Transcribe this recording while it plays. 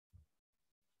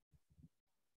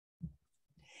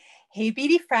Hey,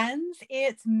 beauty friends,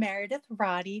 it's Meredith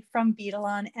Roddy from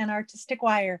Beadalon and Artistic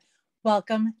Wire.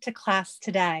 Welcome to class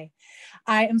today.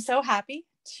 I am so happy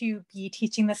to be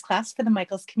teaching this class for the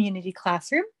Michaels Community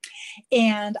Classroom,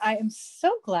 and I am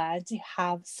so glad to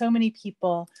have so many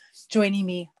people joining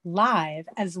me live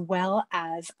as well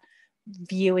as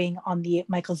viewing on the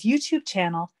Michaels YouTube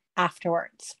channel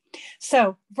afterwards.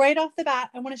 So right off the bat,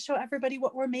 I want to show everybody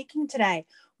what we're making today.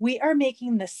 We are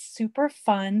making this super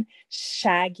fun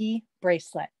shaggy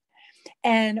bracelet,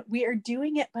 and we are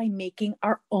doing it by making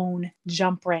our own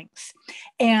jump rings.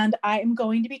 And I am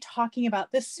going to be talking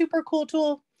about this super cool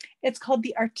tool. It's called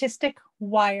the Artistic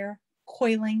Wire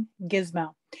Coiling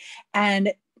Gizmo.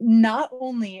 And not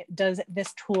only does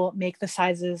this tool make the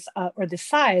sizes, or the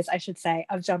size, I should say,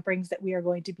 of jump rings that we are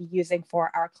going to be using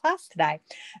for our class today,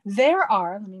 there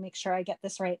are, let me make sure I get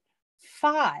this right,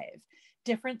 5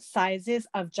 different sizes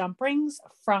of jump rings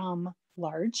from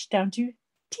large down to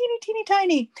teeny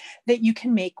tiny that you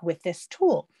can make with this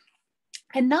tool.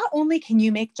 And not only can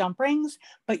you make jump rings,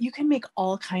 but you can make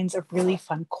all kinds of really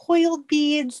fun coiled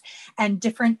beads and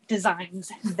different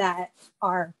designs that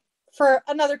are for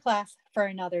another class for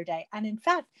another day. And in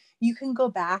fact, you can go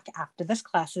back after this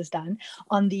class is done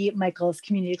on the Michaels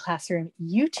Community Classroom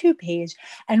YouTube page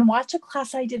and watch a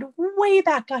class I did way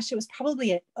back. Gosh, it was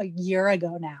probably a year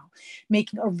ago now,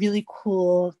 making a really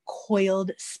cool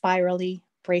coiled spirally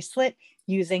bracelet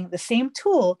using the same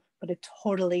tool, but a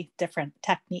totally different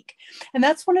technique. And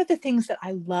that's one of the things that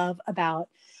I love about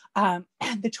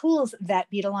the tools that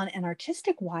Beadalon and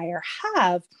Artistic Wire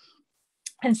have,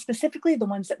 and specifically the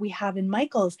ones that we have in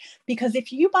Michaels, because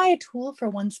if you buy a tool for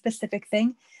one specific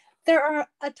thing, there are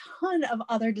a ton of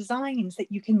other designs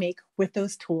that you can make with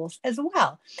those tools as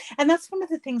well. And that's one of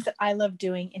the things that I love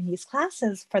doing in these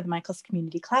classes for the Michaels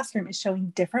Community Classroom, is showing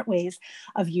different ways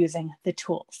of using the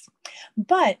tools.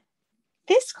 But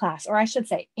this class, or I should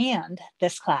say, and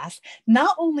this class,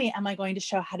 not only am I going to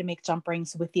show how to make jump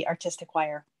rings with the Artistic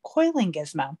Wire Coiling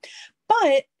Gizmo,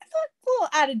 but a little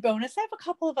added bonus, I have a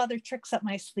couple of other tricks up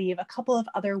my sleeve, a couple of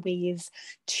other ways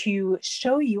to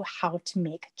show you how to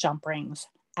make jump rings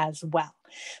as well.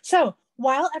 So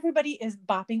while everybody is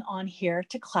bopping on here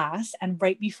to class, and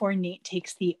right before Nate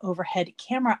takes the overhead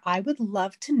camera, I would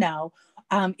love to know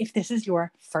if this is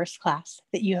your first class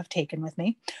that you have taken with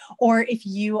me, or if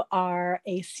you are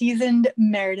a seasoned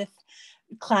Meredith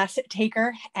class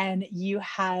taker and you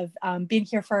have been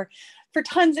here for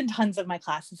tons and tons of my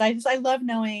classes. I love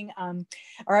knowing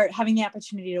or having the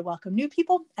opportunity to welcome new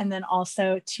people, and then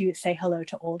also to say hello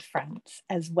to old friends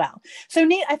as well. So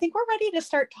Nate, I think we're ready to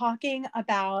start talking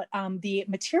about the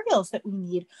materials that we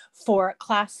need for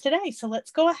class today. So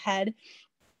let's go ahead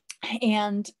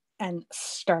and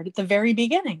start at the very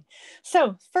beginning.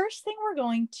 So first thing we're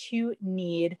going to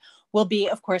need will be,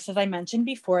 of course, as I mentioned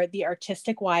before, the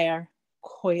Artistic Wire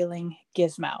Coiling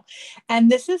Gizmo. And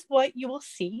this is what you will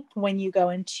see when you go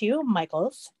into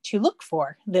Michaels to look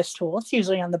for this tool. It's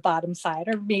usually on the bottom side,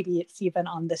 or maybe it's even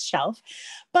on this shelf.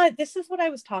 But this is what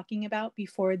I was talking about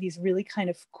before, these really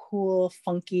kind of cool,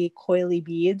 funky, coily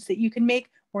beads that you can make.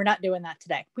 We're not doing that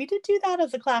today. We did do that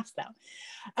as a class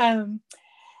though.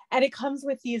 And it comes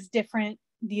with these different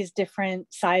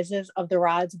sizes of the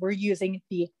rods. We're using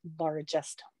the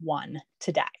largest one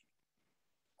today.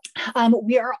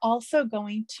 We are also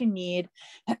going to need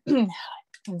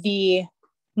the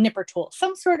nipper tool,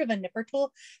 some sort of a nipper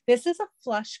tool. This is a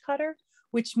flush cutter,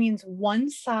 which means one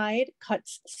side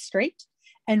cuts straight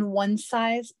and one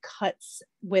side cuts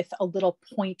with a little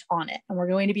point on it. And we're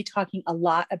going to be talking a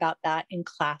lot about that in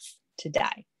class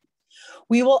today.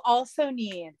 We will also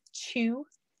need 2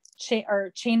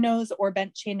 chain nose or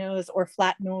bent chain nose or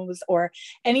flat nose or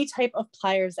any type of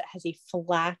pliers that has a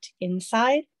flat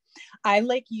inside. I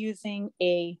like using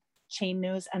a chain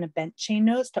nose and a bent chain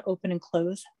nose to open and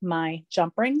close my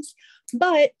jump rings.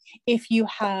 But if you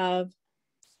have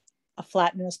a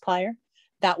flat nose plier,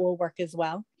 that will work as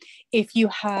well. If you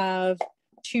have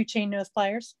 2 chain nose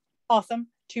pliers, awesome.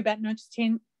 2 bent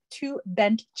chain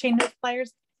nose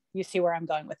pliers. You see where I'm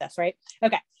going with this, right?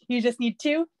 Okay, you just need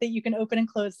 2 that you can open and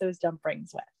close those jump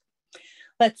rings with.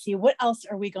 Let's see, what else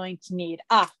are we going to need?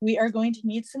 We are going to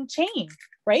need some chain,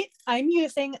 right? I'm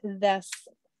using this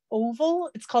oval.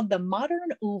 It's called the Modern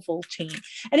Oval chain.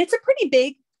 And it's a pretty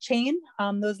big chain.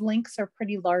 Those links are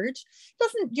pretty large.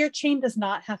 Your chain does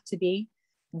not have to be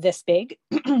this big.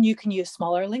 You can use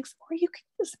smaller links, or you can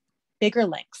use bigger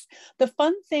links. The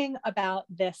fun thing about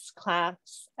this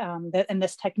class and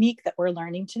this technique that we're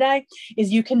learning today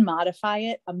is you can modify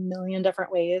it a million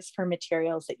different ways for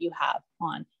materials that you have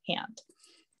on hand.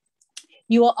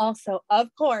 You will also, of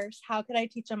course, how could I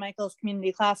teach a Michael's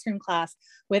Community Classroom class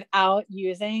without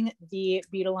using the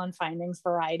Beadalon Findings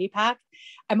Variety Pack?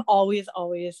 I'm always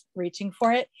reaching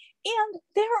for it. And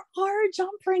there are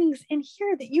jump rings in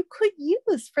here that you could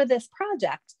use for this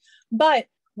project, but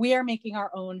we are making our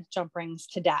own jump rings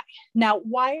today. Now,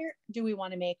 why do we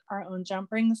want to make our own jump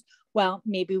rings? Well,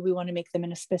 maybe we want to make them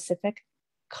in a specific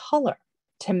color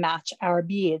to match our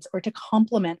beads or to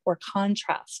complement or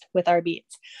contrast with our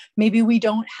beads. Maybe we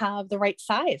don't have the right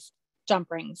size jump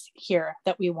rings here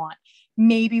that we want.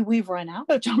 Maybe we've run out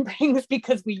of jump rings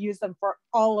because we use them for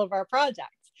all of our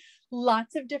projects.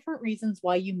 Lots of different reasons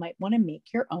why you might want to make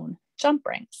your own jump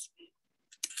rings.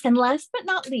 And last but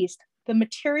not least, the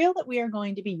material that we are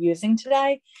going to be using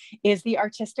today is the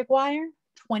artistic wire,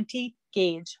 20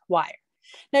 gauge wire.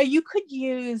 Now you could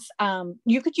use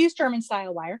German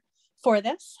style wire for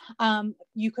this.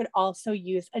 You could also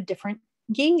use a different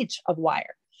gauge of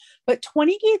wire, but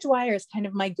 20 gauge wire is kind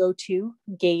of my go-to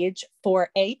gauge for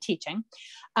A, teaching,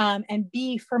 and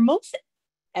B, for most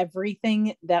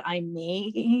everything that I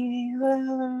make.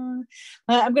 I'm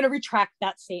going to retract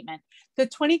that statement. The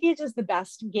 20 gauge is the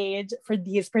best gauge for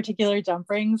these particular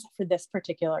jump rings for this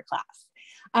particular class.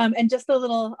 And just a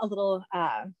little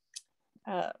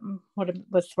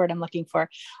what's the word I'm looking for?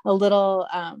 A little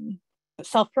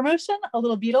self-promotion, a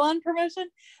little Beadalon promotion.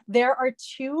 There are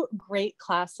two great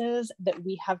classes that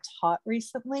we have taught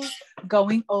recently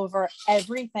going over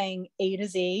everything A to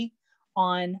Z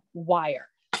on wire.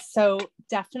 So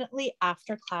definitely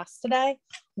after class today,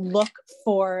 look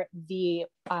for the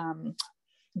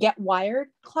Get Wired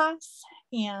class,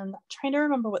 and I'm trying to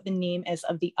remember what the name is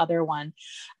of the other one.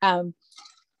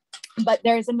 But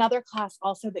there's another class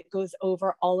also that goes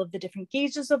over all of the different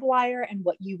gauges of wire and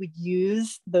what you would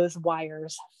use those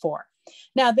wires for.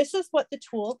 Now, this is what the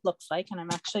tool looks like, and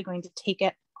I'm actually going to take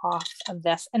it off of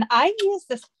this. And I use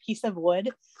this piece of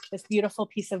wood, this beautiful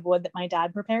piece of wood that my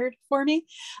dad prepared for me,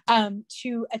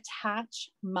 to attach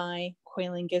my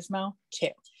Coiling Gizmo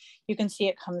to. You can see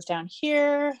it comes down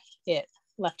here, it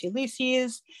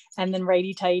lefty-loosies, and then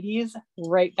righty-tighties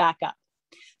right back up.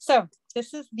 So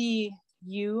this is the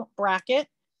U bracket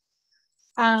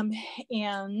and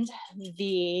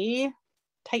the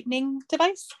tightening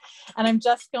device. And I'm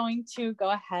just going to go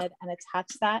ahead and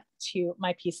attach that to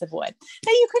my piece of wood.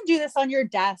 Now you could do this on your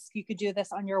desk. You could do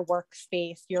this on your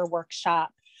workspace, your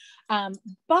workshop.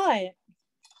 But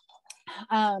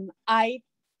I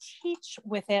teach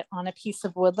with it on a piece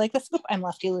of wood like this. Oop, I'm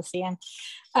lefty-loosey,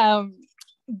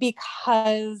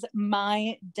 because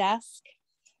my desk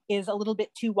is a little bit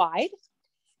too wide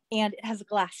and it has a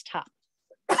glass top.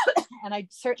 And I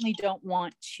certainly don't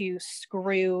want to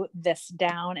screw this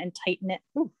down and tighten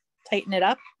it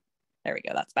up. There we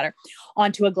go, that's better,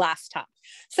 onto a glass top.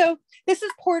 So this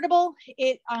is portable.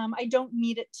 I don't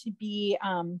need it to be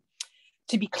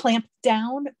clamped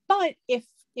down, but if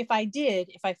I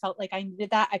felt like I needed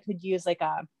that, I could use like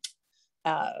a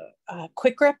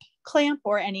quick grip clamp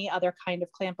or any other kind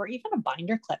of clamp, or even a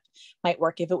binder clip might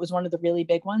work if it was one of the really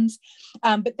big ones.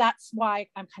 But that's why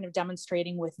I'm kind of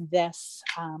demonstrating with this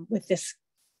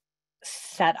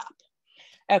setup.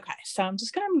 Okay, so I'm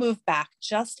just going to move back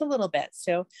just a little bit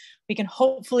so we can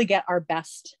hopefully get our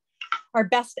best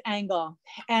angle.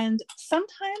 And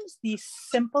sometimes the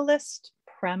simplest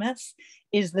premise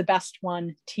is the best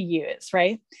one to use,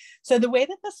 right? So the way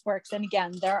that this works, and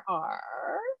again,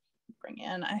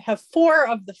 I have 4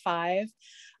 of the 5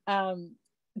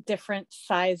 different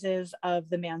sizes of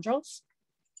the mandrels.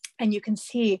 And you can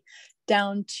see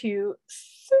down to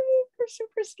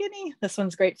super skinny. This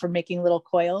one's great for making little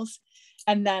coils.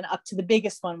 And then up to the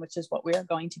biggest one, which is what we are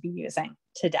going to be using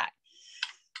today.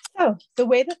 So the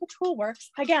way that the tool works,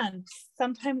 again,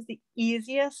 sometimes the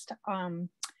easiest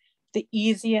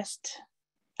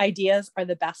ideas are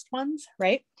the best ones,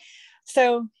 right?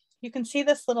 So you can see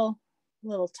this little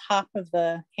top of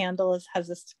the handle has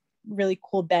this really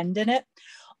cool bend in it.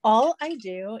 All I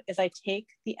do is I take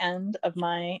the end of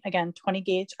my, again, 20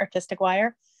 gauge artistic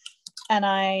wire, and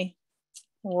I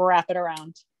wrap it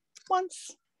around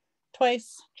once,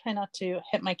 twice, try not to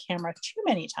hit my camera too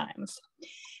many times.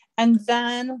 And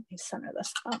then let me center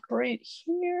this up right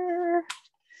here.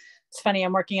 It's funny,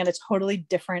 I'm working at a totally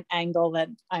different angle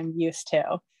than I'm used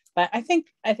to, but I think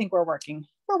we're working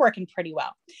pretty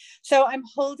well. So I'm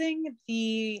holding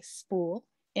the spool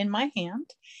in my hand,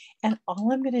 and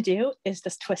all I'm going to do is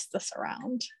just twist this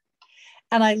around.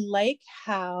 And I like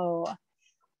how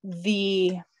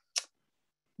the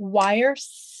wire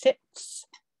sits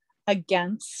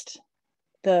against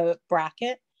the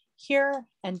bracket here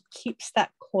and keeps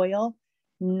that coil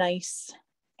nice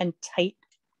and tight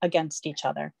against each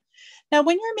other. Now,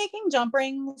 when you're making jump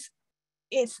rings,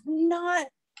 it's not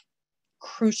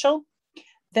crucial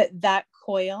that that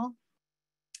coil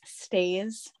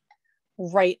stays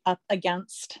right up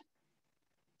against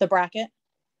the bracket,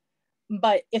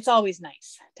 but it's always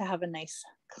nice to have a nice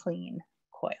clean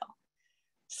coil.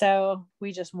 So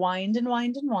we just wind and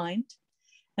wind and wind.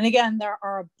 And again, there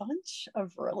are a bunch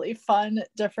of really fun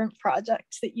different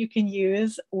projects that you can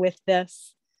use with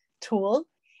this tool.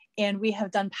 And we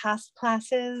have done past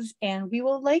classes, and we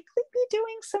will likely be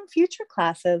doing some future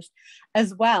classes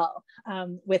as well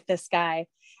with this guy.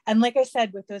 And like I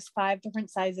said, with those 5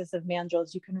 different sizes of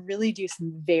mandrels, you can really do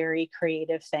some very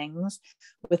creative things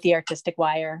with the Artistic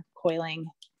Wire Coiling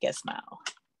Gizmo.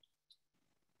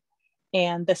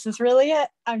 And this is really it.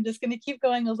 I'm just going to keep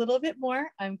going a little bit more.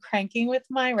 I'm cranking with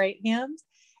my right hand,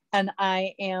 and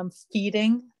I am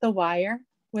feeding the wire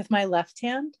with my left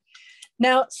hand.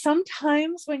 Now,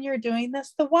 sometimes when you're doing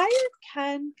this, the wire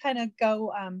can kind of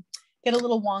go, get a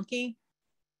little wonky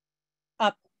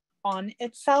up on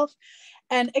itself.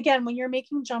 And again, when you're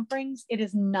making jump rings, it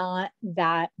is not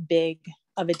that big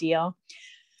of a deal.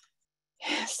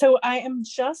 So I am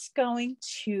just going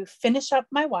to finish up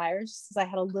my wires because I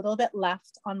had a little bit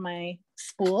left on my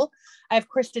spool. I, of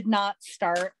course, did not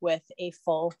start with a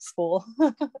full spool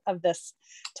of this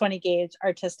 20 gauge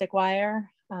artistic wire.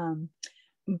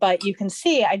 But you can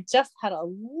see I just had a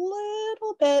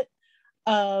little bit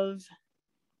of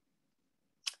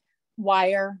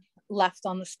wire left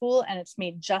on the spool, and it's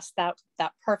made just that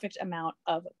perfect amount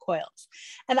of coils.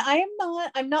 And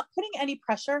I'm not putting any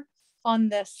pressure on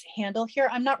this handle here.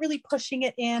 I'm not really pushing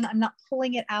it in. I'm not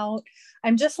pulling it out.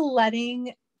 I'm just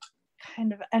letting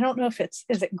kind of, I don't know if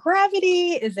is it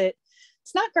gravity?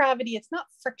 It's not gravity. It's not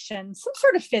friction. Some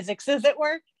sort of physics is at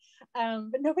work.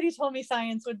 But nobody told me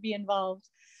science would be involved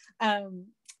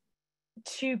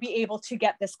to be able to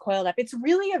get this coiled up. It's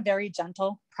really a very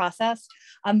gentle process.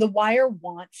 The wire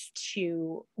wants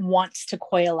to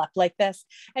coil up like this.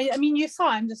 And I mean, you saw,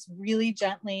 I'm just really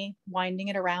gently winding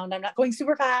it around. I'm not going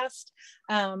super fast.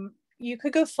 You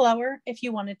could go slower if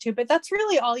you wanted to, but that's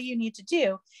really all you need to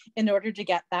do in order to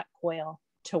get that coil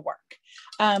to work.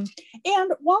 And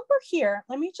while we're here,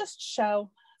 let me just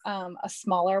show a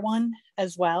smaller one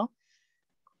as well.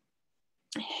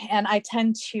 And I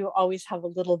tend to always have a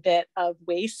little bit of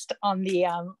waste on the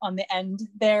end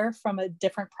there from a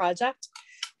different project,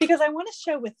 because I want to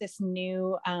show with this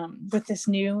new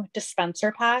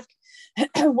dispenser pack.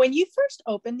 When you first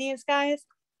open these guys,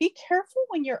 be careful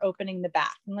when you're opening the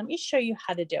back. And let me show you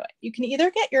how to do it. You can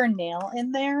either get your nail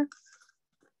in there,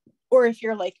 or if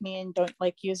you're like me and don't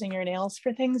like using your nails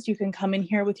for things, you can come in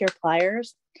here with your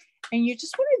pliers, and you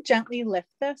just want to gently lift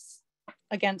this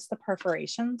against the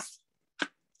perforations.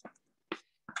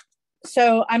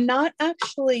 So I'm not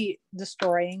actually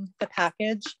destroying the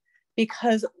package,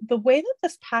 because the way that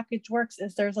this package works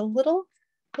is there's a little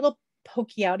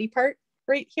pokey outy part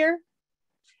right here.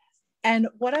 And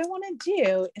what I want to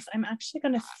do is I'm actually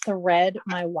going to thread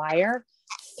my wire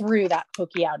through that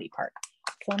pokey outy part.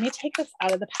 So let me take this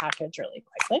out of the package really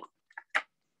quickly.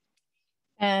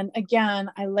 And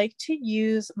again, I like to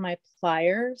use my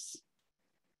pliers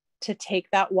to take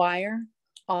that wire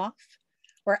off,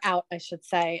 or out, I should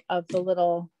say, of the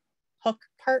little hook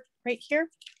part right here.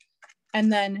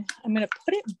 And then I'm going to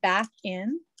put it back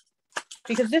in,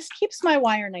 because this keeps my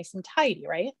wire nice and tidy,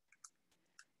 right?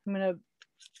 I'm going to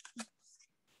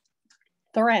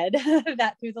thread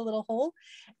that through the little hole.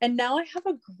 And now I have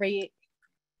a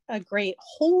great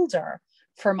holder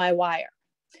for my wire.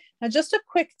 Now, just a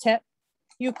quick tip,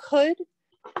 you could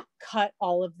cut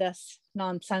all of this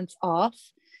nonsense off.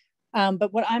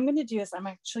 But what I'm going to do is I'm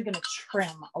actually going to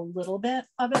trim a little bit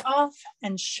of it off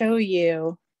and show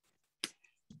you.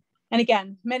 And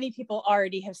again, many people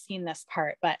already have seen this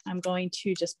part, but I'm going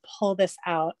to just pull this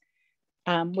out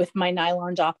with my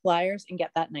nylon jaw pliers and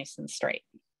get that nice and straight.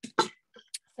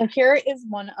 So here is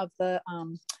one of the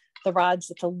rods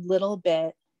that's a little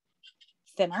bit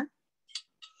thinner.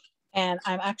 And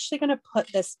I'm actually going to put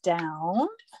this down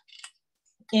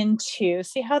into,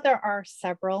 see how there are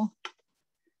several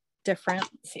different,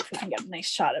 let's see if we can get a nice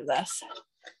shot of this,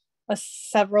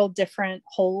 several different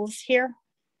holes here.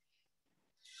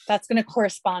 That's going to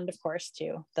correspond, of course,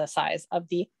 to the size of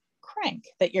the crank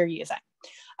that you're using.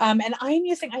 And I'm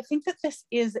using, I think that this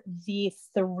is the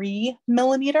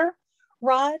 3mm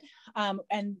rod,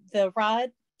 and the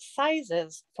rod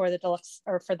sizes for the Deluxe,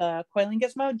 or for the Coiling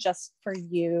Gizmo, just for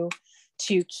you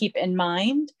to keep in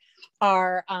mind,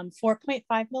 are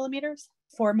 4.5mm,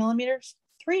 4mm,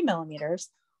 3mm,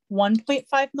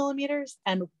 1.5mm,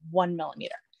 and 1mm.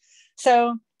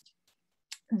 So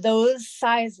those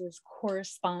sizes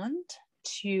correspond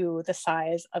to the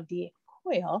size of the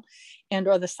coil and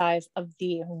or the size of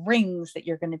the rings that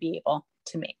you're going to be able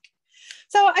to make.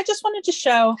 So I just wanted to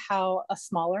show how a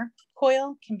smaller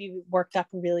coil can be worked up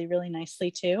really, really nicely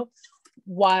too,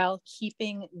 while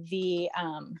keeping the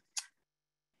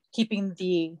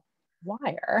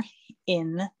wire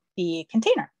in the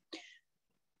container.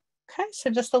 Okay, so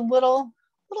just a little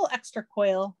extra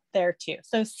coil there too.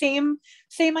 So same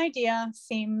idea,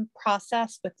 same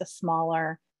process with the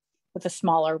smaller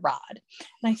rod.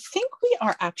 And I think we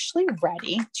are actually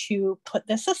ready to put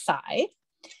this aside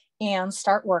and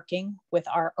start working with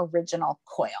our original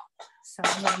coil. So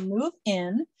I'm going to move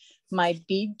in my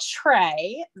bead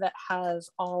tray that has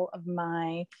all of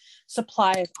my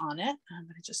supplies on it. I'm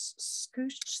going to just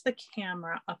scooch the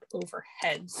camera up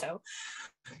overhead so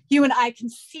you and I can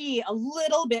see a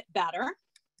little bit better.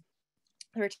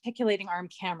 The articulating arm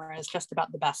camera is just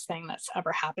about the best thing that's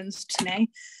ever happened to me.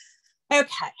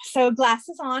 Okay, so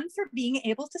glasses on for being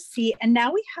able to see. And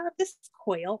now we have this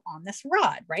coil on this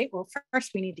rod, right? Well,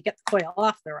 first we need to get the coil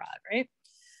off the rod, right?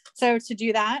 So to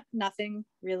do that, nothing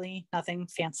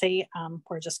fancy.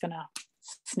 We're just gonna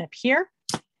snip here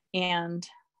and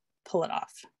pull it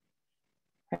off,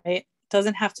 right?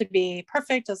 Doesn't have to be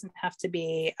perfect, doesn't have to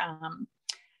be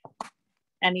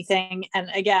anything. And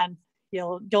again,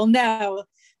 you'll know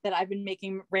that I've been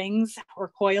making rings or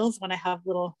coils when I have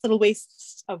little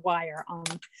wastes of wire on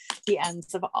the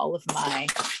ends of all of my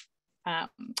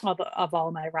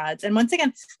all my rods. And once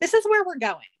again, this is where we're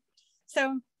going.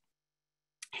 So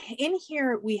in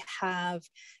here we have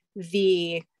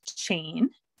the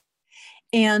chain,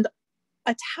 and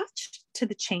attached to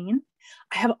the chain,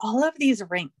 I have all of these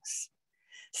rings.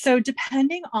 So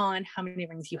depending on how many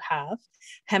rings you have,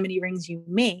 how many rings you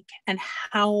make, and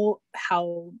how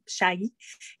shaggy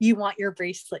you want your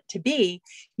bracelet to be,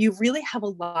 you really have a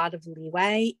lot of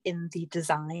leeway in the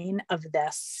design of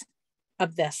this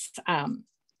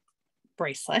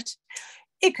bracelet.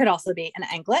 It could also be an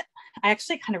anklet. I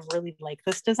actually kind of really like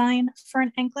this design for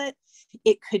an anklet.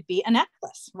 It could be a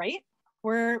necklace, right?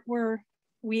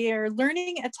 We are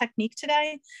learning a technique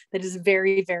today that is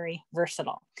very, very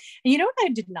versatile. And you know what I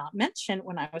did not mention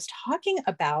when I was talking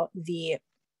about the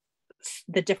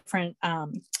different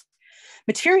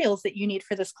materials that you need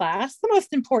for this class? The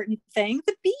most important thing,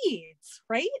 the beads,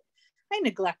 right? I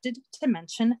neglected to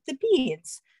mention the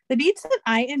beads. The beads that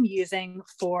I am using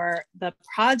for the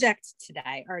project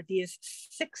today are these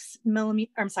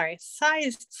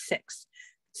size 6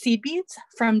 seed beads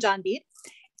from John Bead.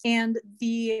 And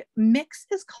the mix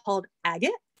is called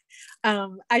agate.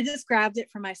 I just grabbed it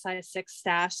from my size 6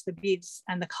 stash. The beads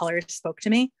and the colors spoke to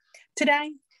me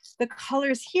today. The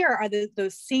colors here are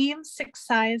those same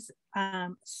size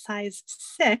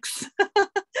 6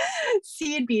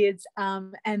 seed beads.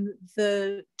 And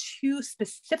the two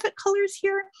specific colors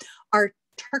here are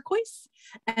turquoise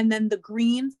and then the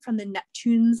green from the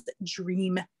Neptune's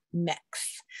Dream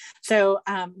Mix. So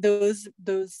those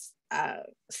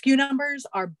SKU numbers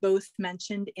are both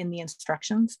mentioned in the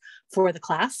instructions for the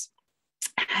class.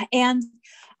 And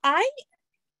I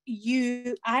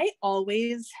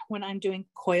always, when I'm doing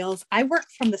coils, I work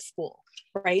from the spool,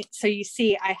 right? So you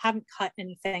see, I haven't cut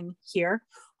anything here.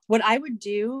 What I would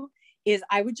do is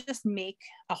I would just make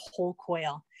a whole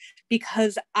coil,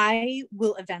 because I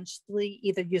will eventually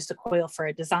either use the coil for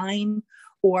a design,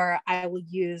 or I will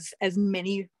use as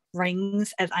many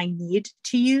rings as I need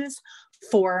to use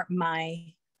for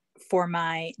my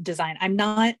design. I'm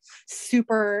not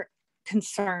super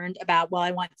concerned about, well,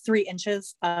 I want 3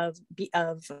 inches of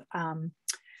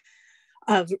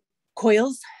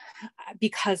coils,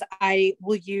 because I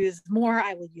will use more,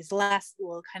 I will use less, it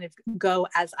will kind of go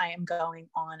as I am going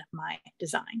on my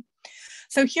design.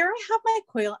 So here I have my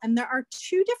coil, and there are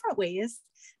 2 different ways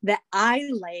that I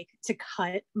like to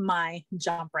cut my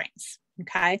jump rings.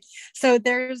 Okay, so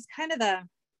there's kind of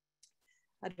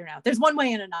there's one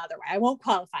way and another way. I won't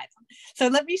qualify them. So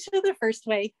let me show the first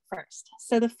way first.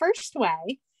 So the first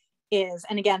way is,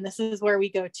 and again, this is where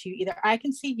we go to either I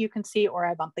can see, you can see, or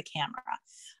I bump the camera.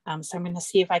 So I'm going to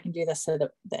see if I can do this so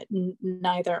that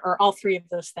neither or all 3 of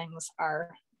those things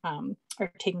are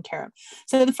taken care of.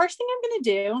 So the first thing I'm going to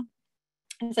do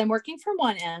is I'm working from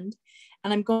one end,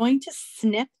 and I'm going to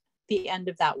snip the end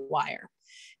of that wire.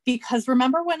 Because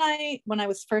remember when I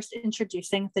was first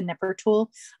introducing the nipper tool,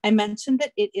 I mentioned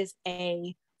that it is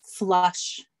a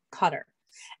flush cutter.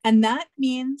 And that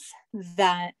means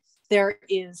that there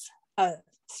is a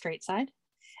straight side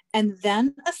and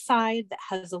then a side that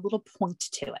has a little point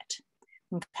to it.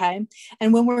 Okay.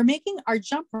 And when we're making our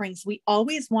jump rings, we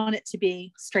always want it to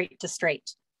be straight to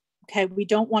straight. Okay. We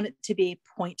don't want it to be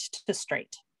point to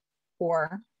straight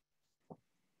or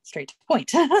straight to the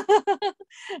point.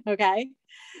 Okay,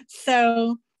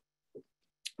 so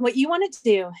what you want to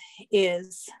do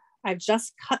is, I've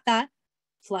just cut that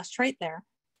flush right there.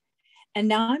 And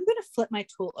now I'm going to flip my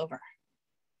tool over.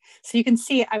 So you can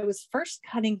see I was first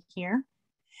cutting here,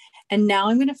 and now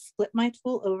I'm going to flip my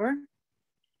tool over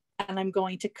and I'm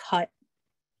going to cut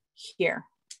here.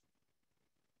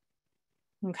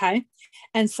 Okay.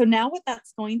 And so now what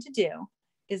that's going to do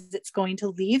is it's going to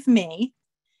leave me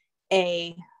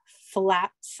a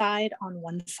flat side on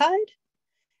one side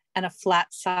and a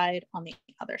flat side on the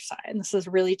other side. And this is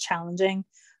really challenging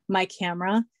my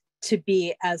camera to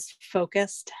be as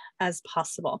focused as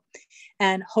possible.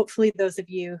 And hopefully those of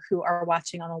you who are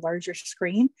watching on a larger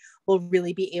screen will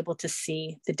really be able to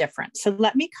see the difference. So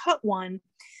let me cut one,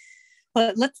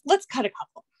 but let's cut a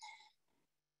couple.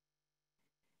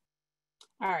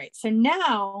 All right, so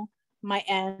now my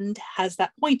end has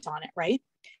that point on it, right?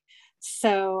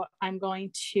 So I'm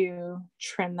going to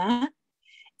trim that.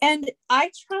 And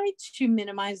I try to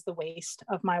minimize the waste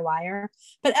of my wire,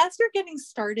 but as you're getting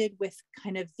started with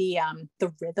kind of the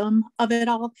rhythm of it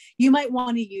all, you might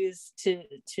want to use to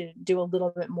do a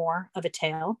little bit more of a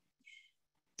tail.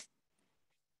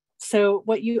 So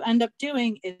what you end up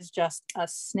doing is just a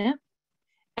snip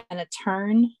and a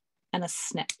turn and a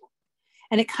snip.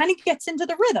 And it kind of gets into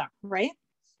the rhythm, right?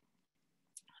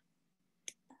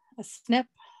 A snip,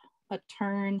 a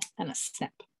turn, and a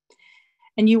snip.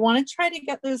 And you want to try to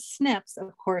get those snips,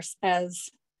 of course,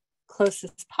 as close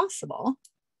as possible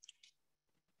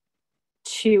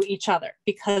to each other,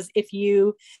 because if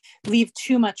you leave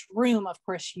too much room, of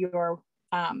course, your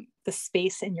the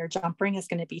space in your jump ring is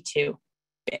going to be too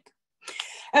big.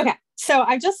 Okay, so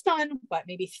I've just done what,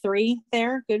 maybe 3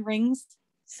 there, good rings.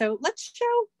 So let's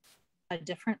show a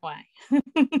different way.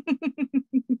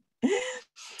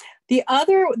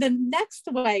 The next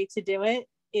way to do it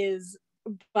is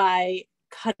by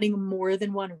cutting more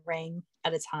than one ring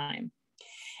at a time.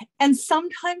 And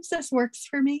sometimes this works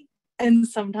for me and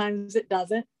sometimes it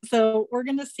doesn't. So we're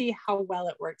going to see how well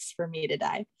it works for me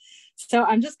today. So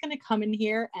I'm just going to come in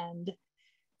here and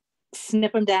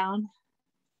snip them down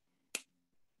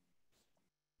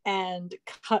and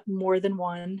cut more than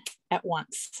one at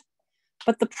once.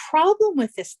 But the problem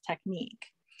with this technique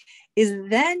is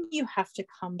then you have to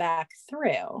come back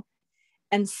through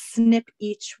and snip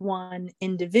each one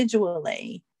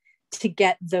individually to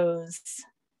get those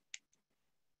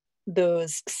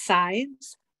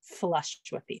sides flushed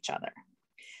with each other.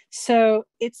 So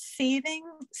it's saving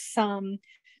some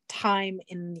time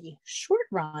in the short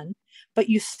run, but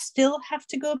you still have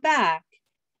to go back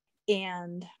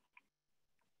and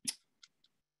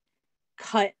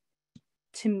cut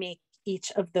to make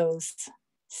each of those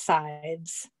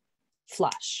sides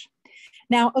flush.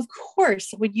 Now, of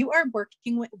course, when you are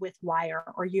working with wire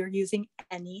or you're using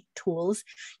any tools,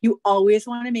 you always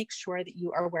want to make sure that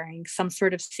you are wearing some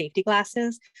sort of safety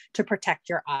glasses to protect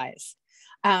your eyes.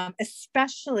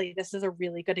 Especially, this is a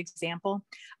really good example.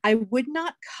 I would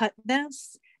not cut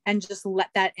this and just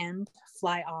let that end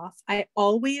fly off. I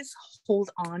always hold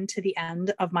on to the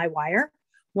end of my wire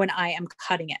when I am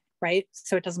cutting it, right?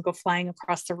 So it doesn't go flying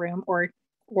across the room or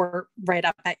right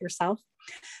up at yourself.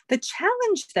 The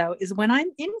challenge though is when I'm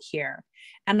in here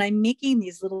and I'm making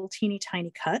these little teeny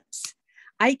tiny cuts,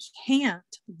 I can't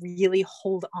really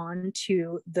hold on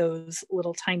to those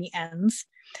little tiny ends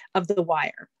of the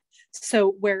wire.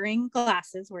 So wearing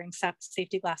glasses, wearing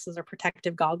safety glasses or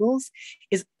protective goggles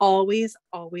is always,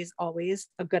 always, always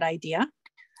a good idea.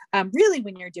 Really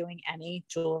when you're doing any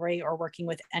jewelry or working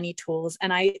with any tools.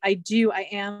 And I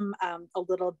am a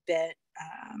little bit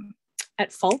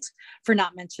at fault for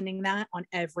not mentioning that on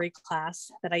every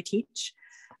class that I teach.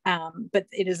 But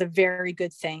it is a very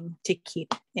good thing to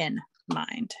keep in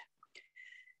mind.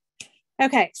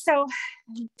 Okay, so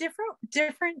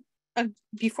different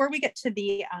before we get to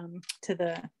the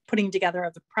putting together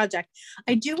of the project,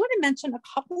 I do want to mention a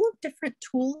couple of different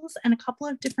tools and a couple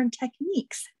of different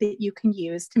techniques that you can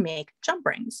use to make jump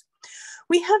rings.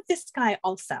 We have this guy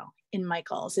also in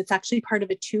Michaels. It's actually part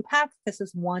of a 2-pack. This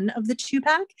is one of the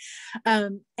 2-pack,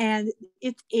 and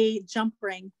it's a jump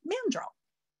ring mandrel.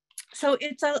 So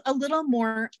it's a little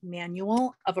more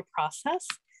manual of a process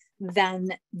than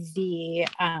the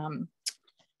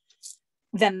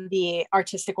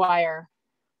artistic wire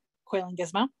Coiling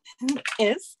Gizmo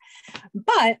is,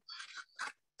 but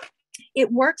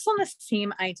it works on the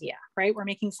same idea, right? We're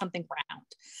making something round.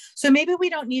 So maybe we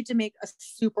don't need to make a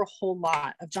super whole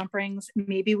lot of jump rings.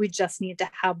 Maybe we just need to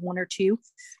have 1 or 2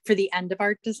 for the end of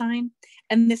our design.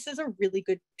 And this is a really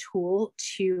good tool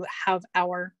to have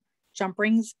our jump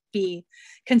rings be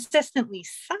consistently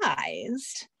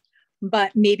sized,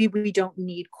 but maybe we don't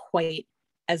need quite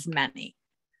as many.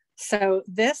 So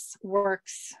this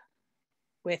works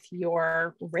with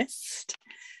your wrist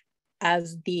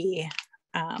as the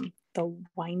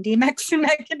winding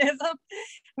mechanism.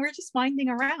 We're just winding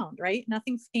around, right?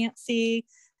 Nothing fancy,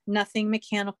 nothing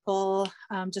mechanical,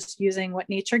 just using what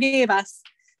nature gave us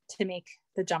to make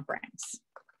the jump rings.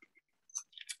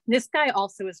 This guy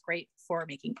also is great for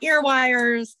making ear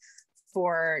wires,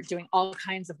 for doing all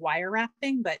kinds of wire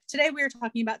wrapping, but today we are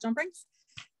talking about jump rings.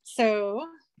 So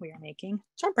we are making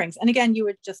jump rings. And again, you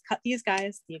would just cut these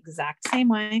guys the exact same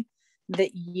way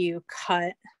that you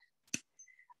cut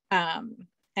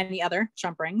any other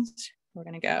jump rings. We're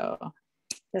going to go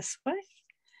this way,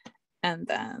 and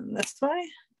then this way,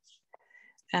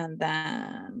 and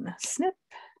then snip,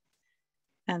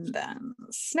 and then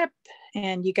snip,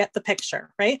 and you get the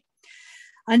picture, right?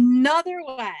 Another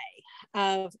way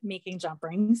of making jump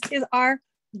rings is our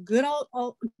good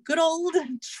old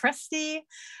trusty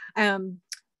round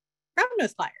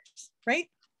nose pliers, right?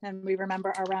 And we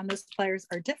remember our round nose pliers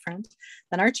are different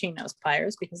than our chain nose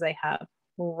pliers because they have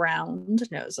round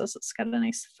noses. Let's get a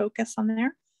nice focus on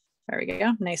there. There we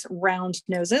go, nice round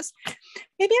noses.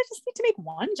 Maybe I just need to make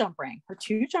one jump ring or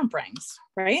two jump rings,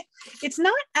 right? It's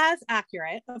not as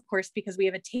accurate, of course, because we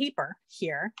have a taper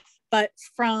here, but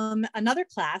from another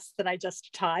class that I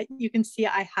just taught, you can see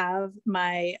I have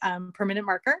my permanent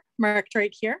marker marked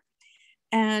right here.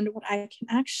 And what I can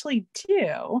actually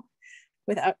do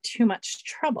without too much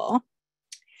trouble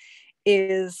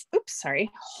is,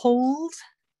 hold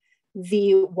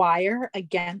the wire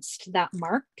against that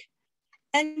mark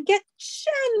and get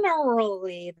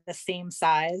generally the same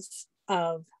size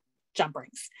of jump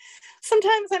rings.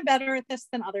 Sometimes I'm better at this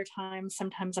than other times.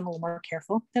 Sometimes I'm a little more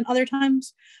careful than other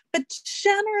times, but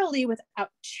generally without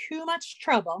too much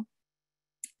trouble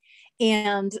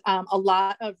and a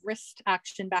lot of wrist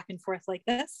action back and forth like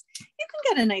this, you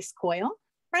can get a nice coil,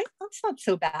 right? That's not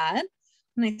so bad.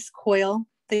 A nice coil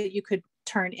that you could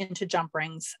turn into jump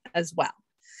rings as well.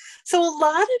 So a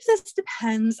lot of this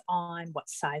depends on what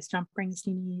size jump rings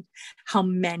you need, how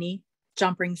many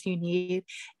jump rings you need,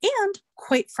 and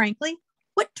quite frankly,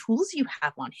 what tools you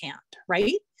have on hand,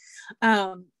 right?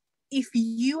 If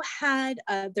you had,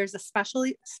 there's a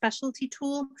specialty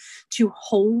tool to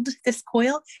hold this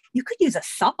coil, you could use a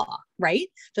saw, right?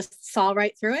 Just saw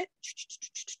right through it,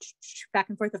 back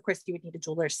and forth. Of course, you would need a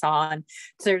jeweler's saw, and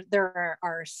so there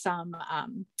are some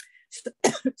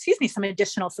some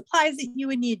additional supplies that you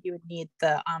would need. You would need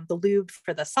the lube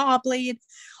for the saw blade,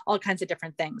 all kinds of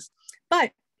different things.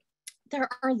 But there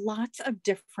are lots of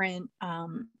different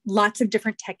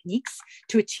techniques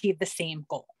to achieve the same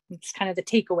goal. It's kind of the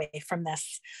takeaway from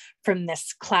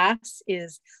this class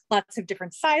is lots of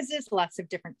different sizes, lots of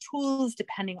different tools,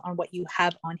 depending on what you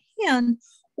have on hand,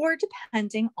 or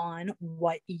depending on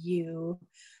what you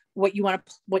want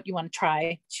to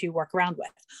try to work around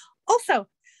with. Also,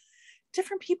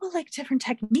 different people like different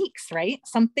techniques, right?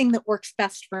 Something that works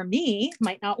best for me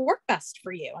might not work best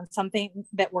for you, and something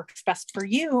that works best for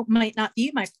you might not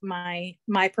be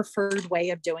my preferred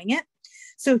way of doing it.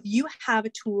 So if you have a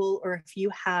tool or if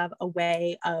you have a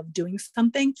way of doing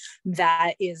something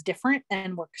that is different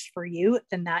and works for you,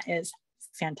 then that is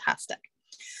fantastic.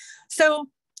 So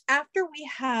after we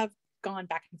have gone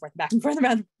back and forth,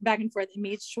 and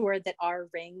made sure that our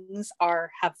rings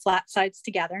have flat sides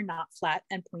together, not flat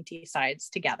and pointy sides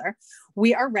together,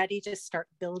 we are ready to start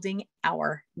building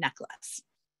our necklace.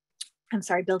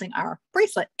 Building our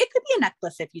bracelet. It could be a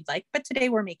necklace if you'd like, but today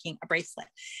we're making a bracelet.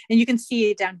 And you can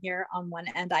see down here on one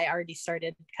end, I already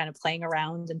started kind of playing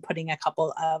around and putting a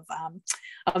couple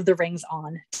of the rings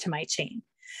on to my chain.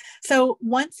 So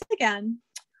once again,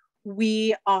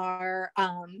 we are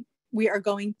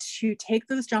going to take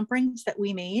those jump rings that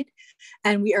we made,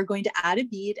 and we are going to add a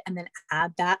bead and then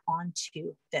add that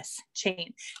onto this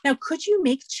chain. Now, could you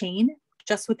make chain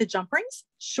just with the jump rings?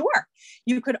 Sure.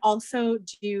 You could also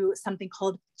do something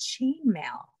called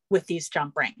chainmail with these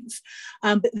jump rings.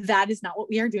 But that is not what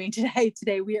we are doing today.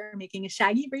 Today, we are making a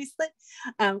shaggy bracelet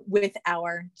with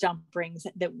our jump rings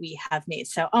that we have made.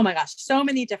 So, oh my gosh, so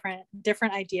many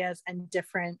different ideas and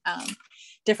different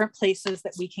places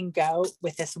that we can go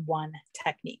with this one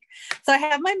technique. So I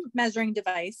have my measuring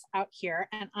device out here,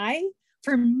 and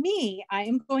for me, I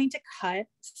am going to cut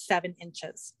 7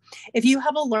 inches. If you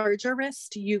have a larger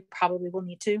wrist, you probably will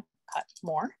need to cut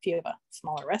more. If you have a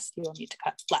smaller wrist, you will need to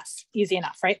cut less. Easy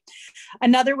enough, right?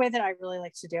 Another way that I really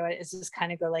like to do it is just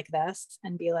kind of go like this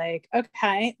and be like,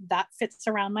 okay, that fits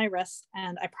around my wrist,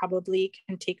 and I probably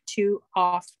can take 2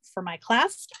 off for my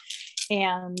clasp,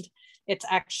 and it's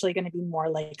actually going to be more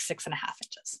like 6.5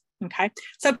 inches. Okay,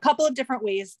 so a couple of different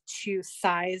ways to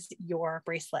size your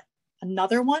bracelet.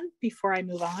 Another one before I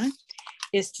move on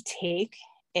is to take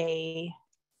a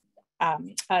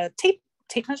tape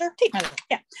measure,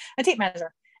 a tape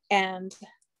measure, and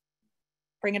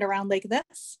bring it around like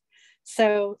this.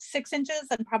 So 6 inches,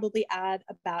 and probably add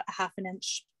about a half an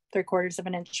inch, 3/4 of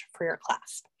an inch for your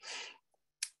clasp.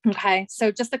 Okay,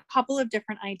 so just a couple of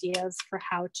different ideas for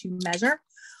how to measure.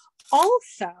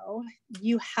 Also,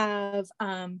 you have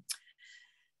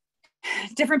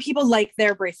different people like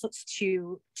their bracelets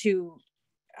to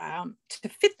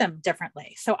fit them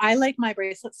differently. So I like my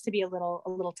bracelets to be a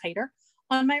little tighter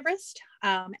on my wrist,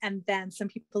 and then some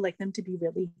people like them to be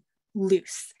really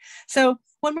loose. So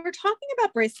when we're talking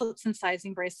about bracelets and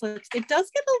sizing bracelets, it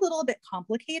does get a little bit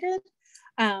complicated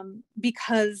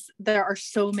because there are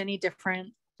so many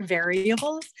different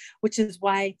variables, which is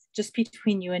why, just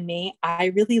between you and me, I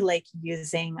really like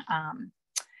using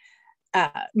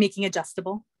making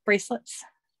adjustable bracelets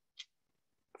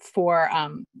for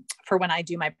when I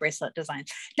do my bracelet design.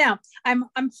 Now I'm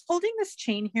holding this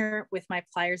chain here with my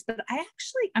pliers, but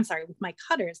with my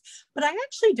cutters, but I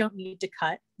actually don't need to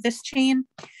cut this chain.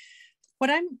 What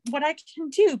I can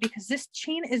do, because this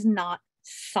chain is not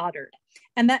soldered,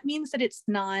 and that means that it's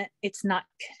not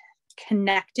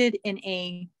connected in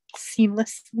a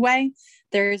seamless way.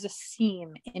 There is a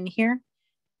seam in here.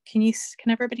 Can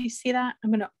everybody see that? I'm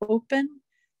going to open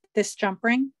this jump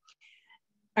ring.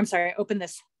 I'm sorry, open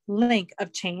this link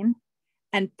of chain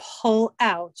and pull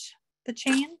out the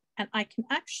chain, and I can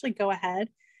actually go ahead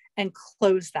and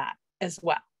close that as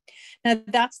well. Now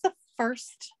that's the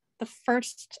first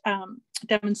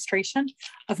demonstration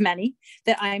of many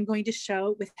that I'm going to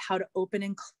show with how to open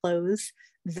and close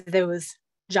those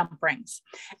jump rings.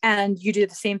 And you do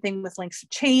the same thing with links of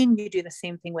chain. You do the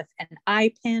same thing with an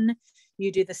eye pin. You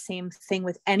do the same thing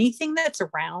with anything that's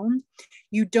around.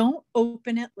 You don't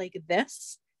open it like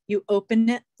this. You open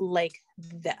it like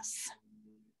this.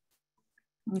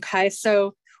 Okay,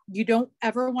 so you don't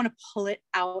ever want to pull it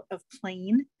out of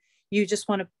plane. You just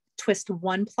want to twist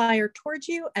one plier towards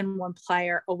you and one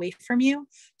plier away from you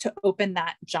to open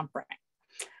that jump ring.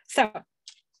 So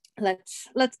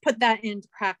let's put that into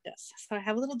practice. So I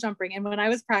have a little jump ring, and when I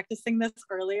was practicing this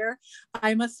earlier,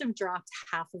 I must have dropped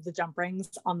half of the jump rings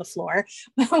on the floor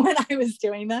when I was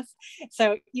doing this.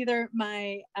 So either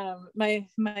my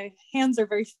hands are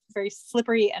very, very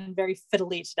slippery and very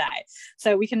fiddly today.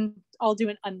 So we can all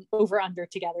do an over under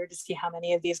together to see how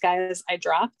many of these guys I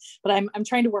drop. But I'm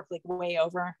trying to work like way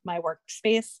over my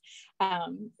workspace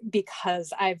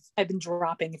because I've been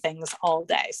dropping things all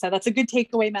day. So that's a good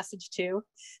takeaway message too,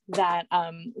 that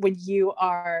when you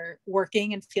are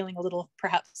working and feeling a little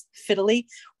perhaps fiddly,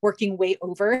 working way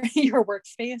over your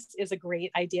workspace is a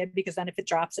great idea, because then if it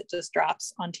drops, it just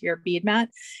drops onto your bead mat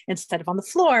instead of on the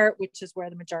floor, which is where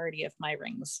the majority of my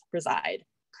rings reside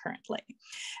currently.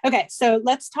 Okay, so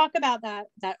let's talk about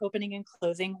that opening and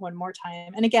closing one more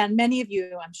time. And again, many of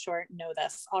you, I'm sure, know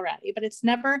this already, but it's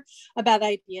never a bad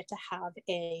idea to have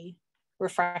a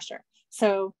refresher.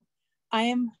 So I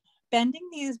am bending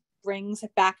these rings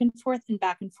back and forth and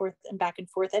back and forth and back and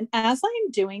forth. And as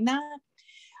I'm doing that,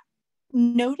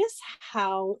 notice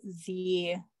how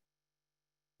the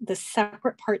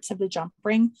separate parts of the jump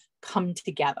ring come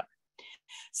together.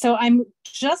 So I'm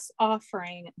just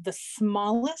offering the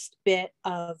smallest bit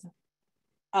of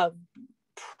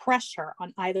pressure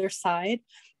on either side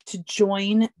to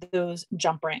join those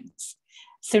jump rings.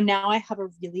 So now I have a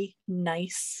really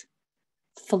nice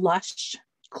flush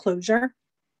closure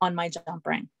on my jump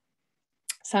ring.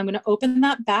 So I'm going to open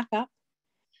that back up.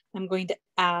 I'm going to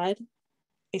add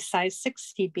a size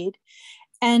 6 seed bead.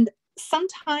 And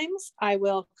sometimes I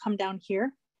will come down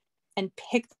here and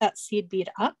pick that seed bead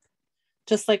up,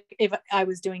 just like if I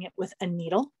was doing it with a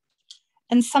needle.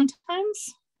 And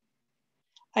sometimes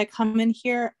I come in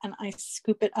here and I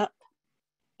scoop it up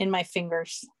in my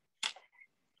fingers.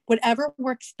 Whatever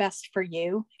works best for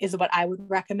you is what I would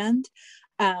recommend.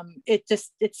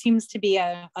 It seems to be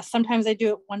a sometimes I do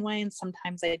it one way and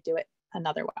sometimes I do it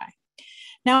another way.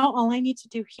 Now, all I need to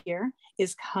do here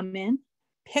is come in,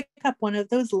 pick up one of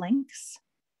those links,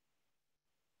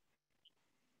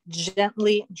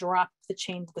 gently drop the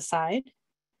chain to the side.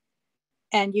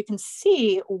 And you can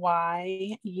see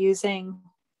why using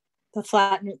the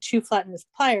two flat nose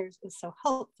pliers is so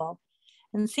helpful.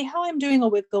 And see how I'm doing a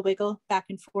wiggle wiggle back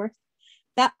and forth?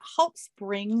 That helps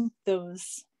bring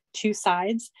those two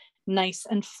sides nice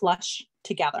and flush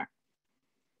together.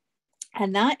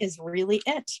 And that is really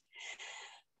it.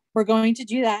 We're going to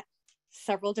do that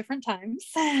several different times.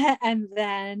 And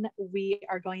then we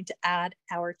are going to add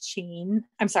our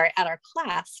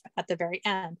clasp at the very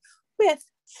end with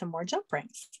some more jump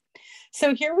rings.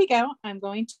 So here we go. I'm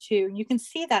going to, you can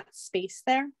see that space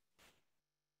there.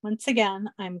 Once again,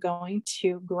 I'm going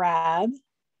to grab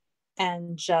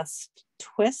and just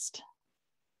twist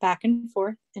back and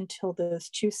forth until those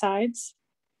two sides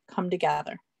come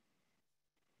together.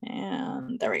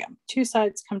 And there we go. Two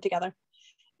sides come together.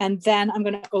 And then I'm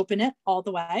going to open it all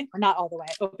the way, or not all the way,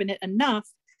 open it enough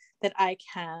that I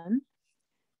can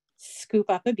scoop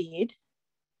up a bead.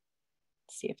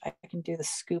 Let's see if I can do the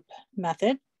scoop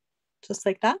method, just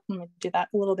like that. I'm going to do that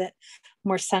a little bit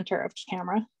more center of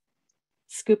camera.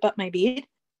 Scoop up my bead.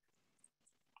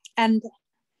 And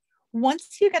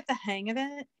once you get the hang of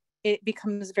it, it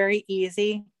becomes very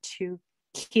easy to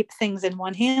keep things in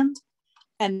one hand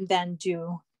and then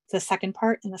do the second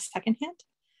part in the second hand.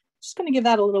 Just going to give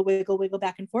that a little wiggle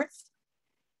back and forth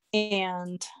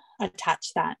and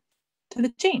attach that to the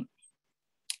chain.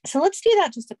 So let's do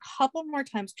that just a couple more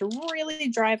times to really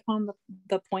drive home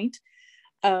the point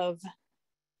of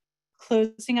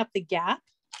closing up the gap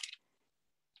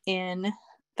in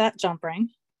that jump ring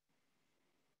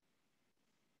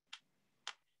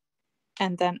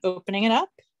and then opening it up,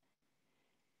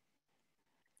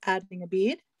 adding a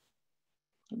bead.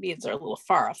 The beads are a little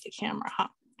far off the camera, huh?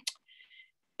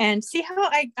 And see how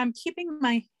I'm keeping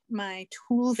my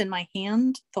tools in my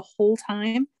hand the whole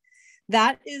time?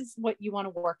 That is what you want to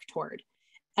work toward.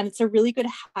 And it's a really good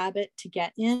habit to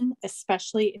get in,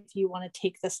 especially if you want to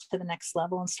take this to the next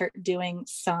level and start doing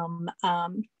some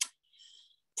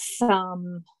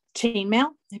chainmail,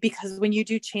 because when you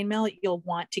do chainmail, you'll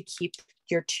want to keep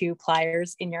your two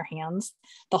pliers in your hands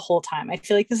the whole time. I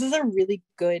feel like this is a really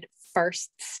good first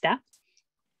step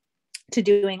to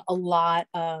doing a lot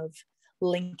of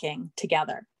linking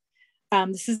together.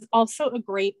 This is also a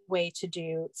great way to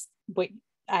do what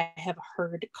I have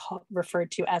heard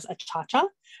referred to as a cha-cha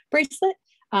bracelet.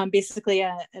 Basically,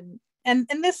 and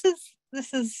this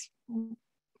is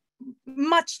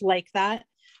much like that,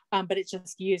 but it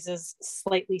just uses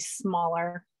slightly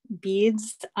smaller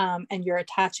beads, and you're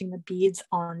attaching the beads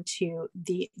onto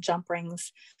the jump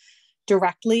rings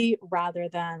directly rather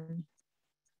than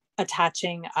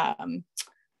attaching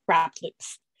wrap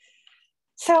loops.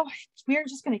 So we're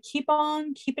just going to keep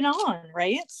on keeping on,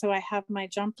 right? So I have my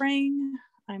jump ring.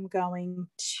 I'm going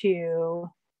to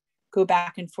go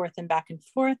back and forth,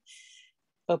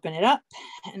 open it up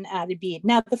and add a bead.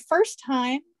 Now, the first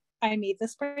time I made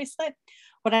this bracelet,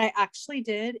 what I actually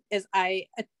did is I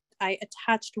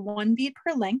attached one bead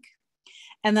per link,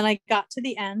 and then I got to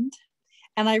the end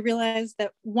and I realized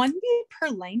that one bead per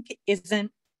link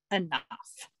isn't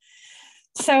enough.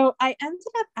 So I ended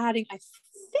up adding, I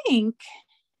think,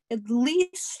 at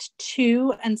least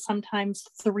 2 and sometimes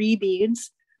 3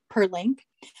 beads per link.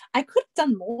 I could have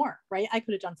done more, right? I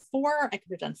could have done 4, I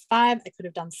could have done 5, I could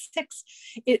have done 6.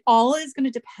 It all is going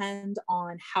to depend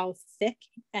on how thick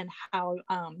and how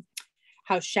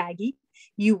shaggy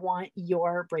you want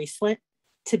your bracelet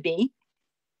to be.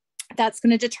 That's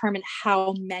going to determine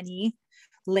how many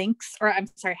links, or I'm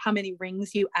sorry, how many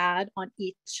rings you add on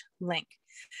each link.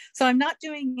 So I'm not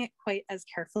doing it quite as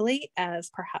carefully as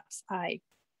perhaps I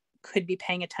could be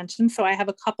paying attention. So I have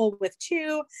a couple with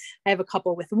 2, I have a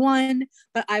couple with 1,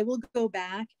 but I will go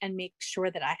back and make sure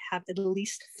that I have at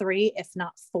least 3, if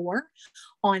not 4,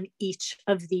 on each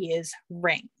of these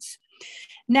rings.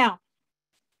 Now,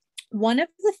 one of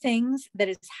the things that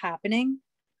is happening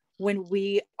when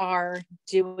we are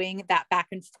doing that back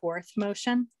and forth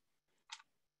motion,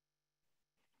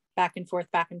 back and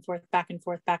forth, back and forth, back and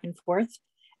forth, back and forth,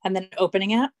 and then opening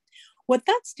it, what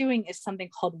that's doing is something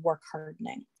called work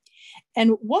hardening.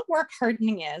 And what work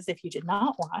hardening is, if you did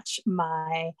not watch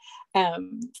my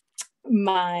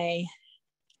my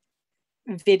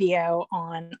video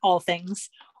on all things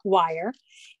wire,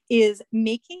 is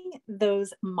making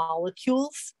those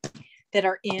molecules that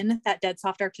are in that dead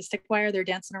soft artistic wire, they're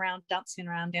dancing around.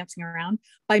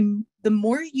 By the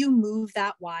more you move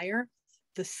that wire,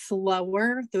 the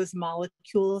slower those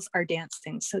molecules are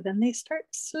dancing. So then they start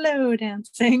slow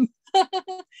dancing.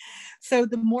 So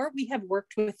the more we have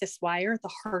worked with this wire,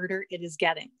 the harder it is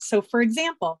getting. So for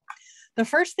example, the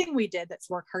first thing we did that's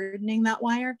work hardening that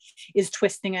wire is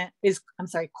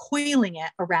coiling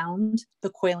it around the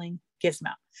coiling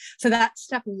gizmo. So that's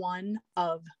step 1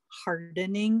 of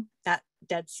hardening that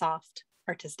dead soft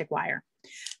artistic wire.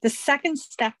 The second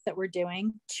step that we're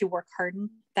doing to work harden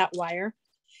that wire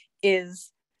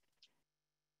is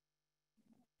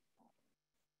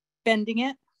bending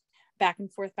it back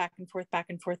and forth, back and forth, back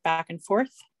and forth, back and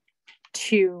forth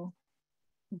to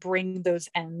bring those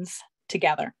ends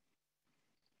together.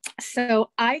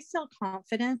 So I feel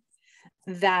confident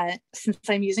that since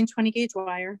I'm using 20 gauge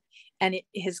wire and it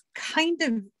has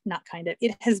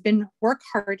it has been work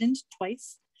hardened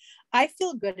twice. I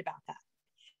feel good about that.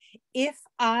 If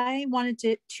I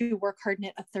wanted to work harden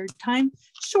it a third time,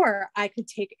 sure, I could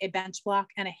take a bench block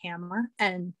and a hammer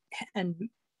and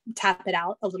tap it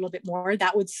out a little bit more.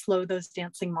 That would slow those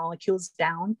dancing molecules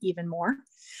down even more.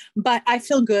 But I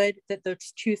feel good that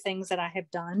those two things that I have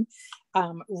done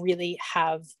really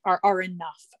are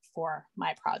enough for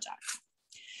my project.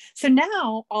 So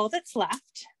now all that's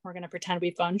left, we're going to pretend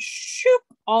we've gone shoop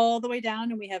all the way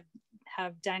down, and we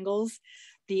have dangles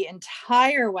the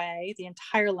entire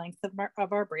length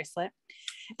of our bracelet.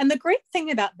 And the great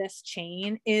thing about this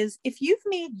chain is if you've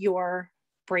made your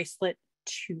bracelet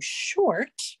too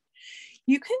short,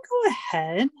 you can go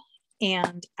ahead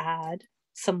and add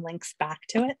some links back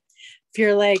to it. If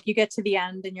you're like, you get to the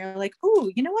end and you're like, oh,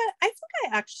 you know what? I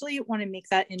think I actually want to make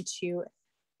that into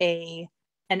an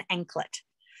anklet.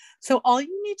 So all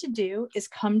you need to do is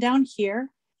come down here.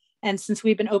 And since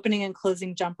we've been opening and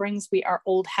closing jump rings, we are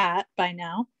old hat by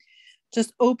now.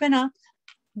 Just open up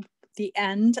the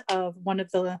end of one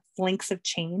of the links of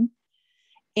chain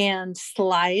and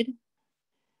slide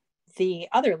the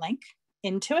other link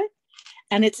into it.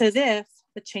 And it's as if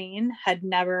the chain had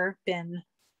never been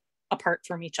apart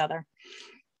from each other.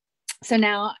 So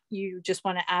now you just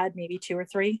want to add maybe 2 or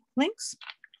 3 links.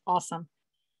 Awesome.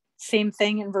 Same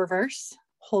thing in reverse.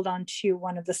 Hold on to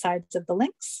one of the sides of the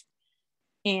links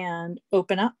and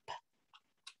open up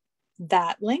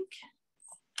that link.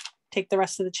 Take the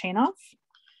rest of the chain off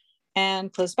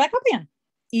and close back up again.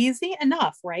 Easy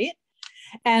enough, right?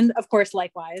 And of course,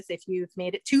 likewise, if you've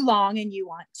made it too long and you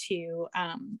want to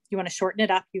shorten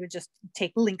it up, you would just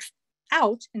take the links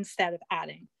out instead of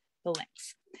adding the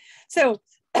links. So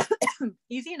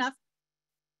easy enough.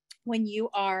 When you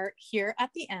are here at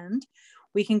the end,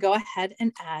 we can go ahead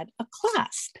and add a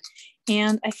clasp.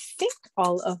 And I think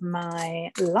all of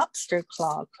my lobster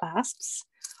claw clasps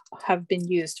have been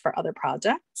used for other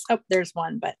projects. Oh, there's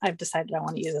one, but I've decided I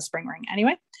want to use a spring ring.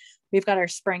 Anyway, we've got our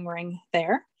spring ring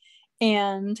there.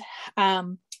 And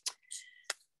now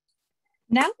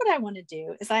what I want to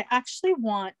do is I actually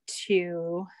want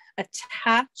to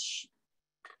attach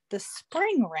the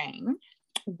spring ring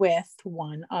with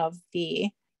one of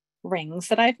the rings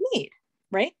that I've made,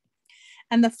 right?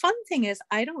 And the fun thing is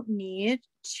I don't need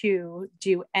to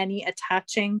do any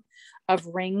attaching of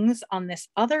rings on this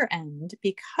other end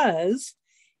because,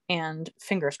 and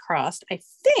fingers crossed, I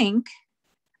think,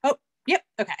 oh, yep,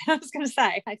 okay. I was going to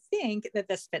say, I think that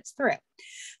this fits through.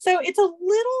 So it's a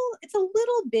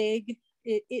little big.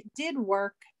 It did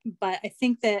work, but I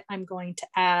think that I'm going to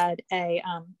add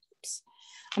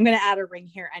I'm going to add a ring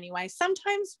here anyway.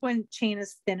 Sometimes when chain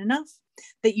is thin enough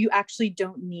that you actually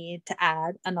don't need to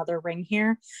add another ring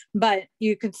here, but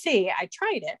you can see I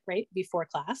tried it right before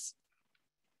class,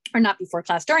 or not before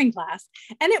class, during class,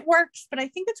 and it works, but I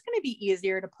think it's going to be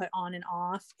easier to put on and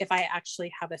off if I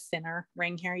actually have a thinner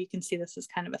ring here. You can see this is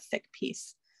kind of a thick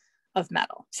piece of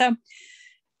metal. So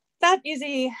that is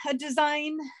a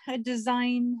design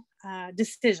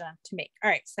decision to make. All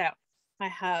right, so I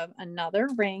have another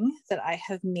ring that I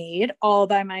have made all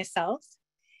by myself.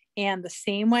 And the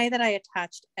same way that I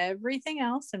attached everything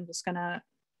else, I'm just gonna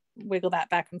wiggle that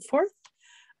back and forth,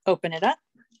 open it up,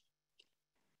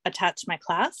 attach my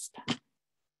clasp,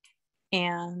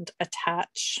 and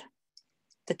attach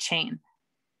the chain,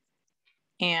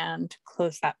 and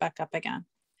close that back up again.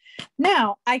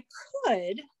 Now I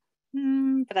could,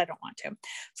 but I don't want to. I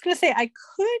was gonna say I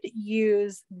could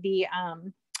use the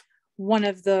one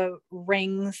of the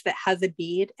rings that has a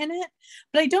bead in it,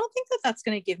 but I don't think that that's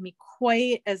going to give me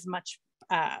quite as much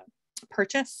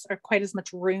purchase or quite as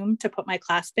much room to put my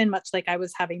clasp in, much like I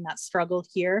was having that struggle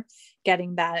here,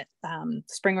 getting that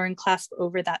spring ring clasp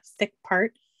over that thick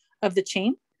part of the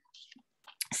chain.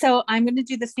 So I'm going to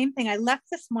do the same thing. I left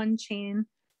this one chain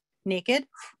naked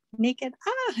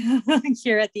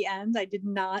here at the end. I did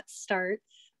not start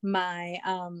my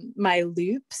my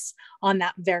loops on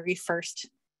that very first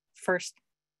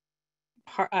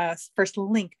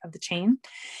link of the chain.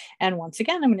 And once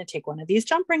again, I'm going to take one of these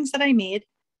jump rings that I made.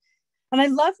 And I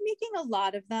love making a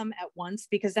lot of them at once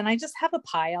because then I just have a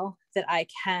pile that I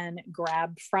can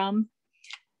grab from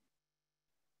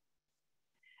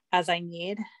as I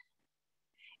need.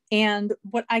 And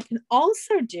what I can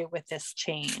also do with this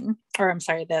chain, or I'm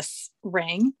sorry, this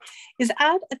ring, is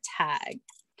add a tag.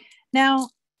 Now,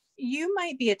 you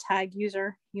might be a tag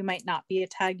user, you might not be a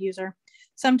tag user.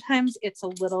 Sometimes it's a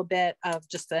little bit of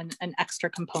just an extra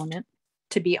component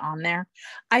to be on there.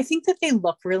 I think that they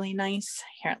look really nice.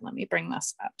 Here, let me bring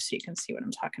this up so you can see what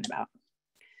I'm talking about.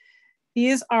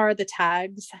 These are the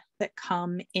tags that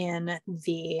come in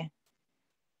the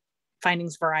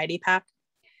Findings Variety Pack.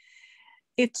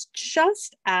 It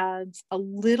just adds a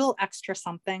little extra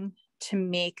something to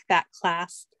make that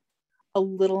clasp a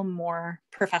little more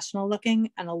professional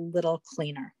looking and a little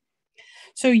cleaner.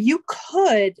 So you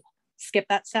could skip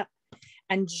that step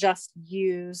and just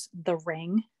use the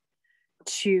ring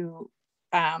to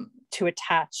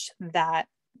attach that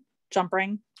jump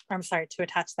ring, to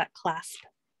attach that clasp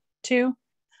to.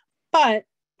 But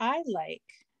I like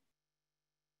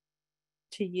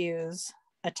to use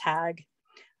a tag.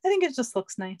 I think it just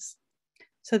looks nice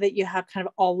so that you have kind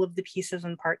of all of the pieces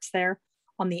and parts there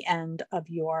on the end of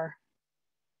your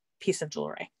piece of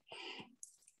jewelry.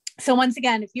 So once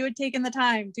again, if you had taken the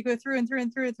time to go through and through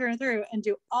and through and through and through and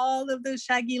do all of those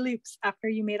shaggy loops after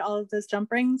you made all of those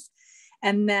jump rings,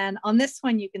 and then on this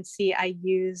one, you can see I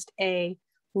used a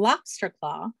lobster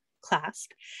claw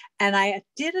clasp, and I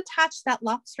did attach that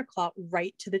lobster claw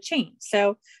right to the chain.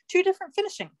 So two different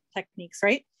finishing techniques,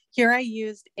 right? Here I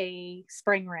used a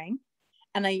spring ring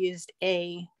and I used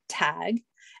a tag.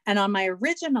 And on my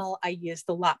original, I used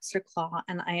the lobster claw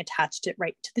and I attached it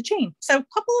right to the chain. So a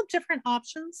couple of different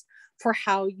options for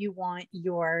how you want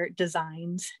your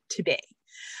designs to be.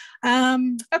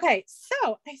 Okay,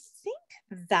 so I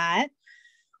think that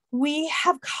we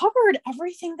have covered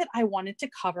everything that I wanted to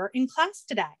cover in class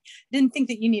today. Didn't think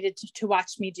that you needed to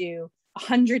watch me do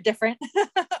 100 different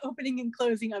opening and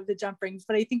closing of the jump rings,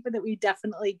 but I think that we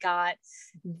definitely got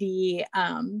the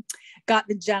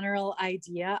general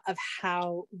idea of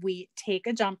how we take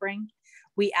a jump ring,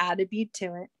 we add a bead to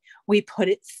it, we put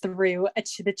it through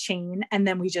to the chain, and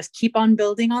then we just keep on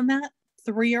building on that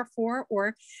 3 or 4,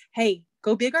 or hey,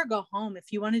 go big or go home.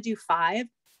 If you want to do 5,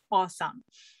 awesome.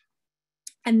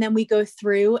 And then we go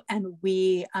through and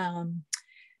we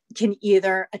can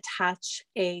either attach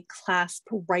a clasp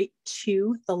right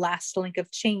to the last link of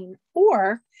chain,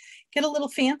 or get a little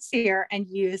fancier and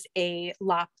use a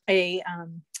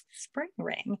spring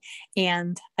ring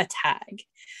and a tag.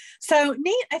 So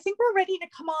Nate, I think we're ready to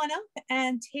come on up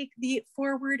and take the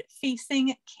forward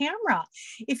facing camera.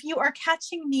 If you are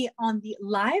catching me on the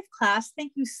live class,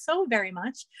 thank you so very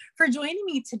much for joining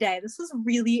me today. This was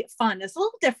really fun. It's a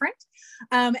little different.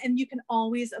 And you can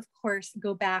always, of course,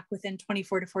 go back within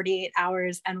 24 to 48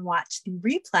 hours and watch the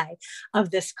replay of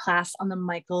this class on the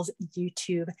Michaels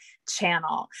YouTube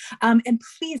channel. And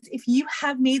please, if you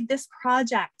have made this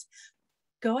project,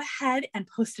 go ahead and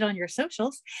post it on your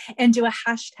socials and do a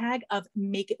hashtag of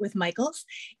Make It With Michaels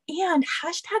and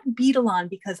hashtag Beadalon,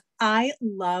 because I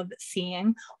love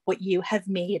seeing what you have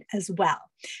made as well.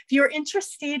 If you're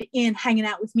interested in hanging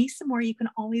out with me some more, you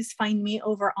can always find me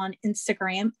over on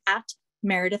Instagram at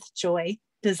Meredith Joy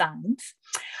Designs.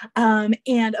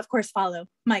 And of course, follow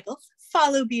Michaels,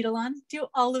 follow Beadalon, do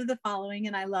all of the following.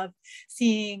 And I love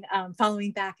seeing,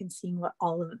 following back and seeing what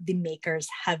all of the makers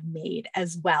have made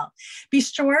as well. Be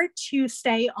sure to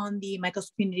stay on the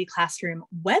Michaels Community Classroom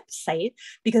website,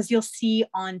 because you'll see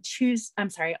on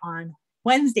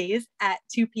Wednesdays at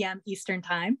 2 p.m. Eastern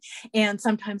Time, and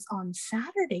sometimes on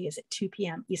Saturdays at 2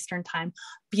 p.m. Eastern Time.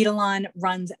 Beadalon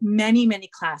runs many, many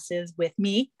classes with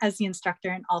me as the instructor,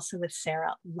 and also with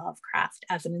Sarah Lovecraft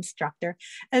as an instructor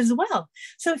as well.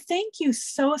 So thank you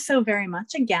so, so very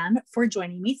much again for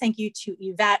joining me. Thank you to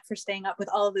Yvette for staying up with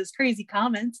all of those crazy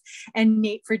comments, and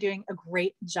Nate for doing a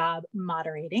great job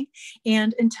moderating.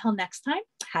 And until next time,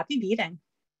 happy beading.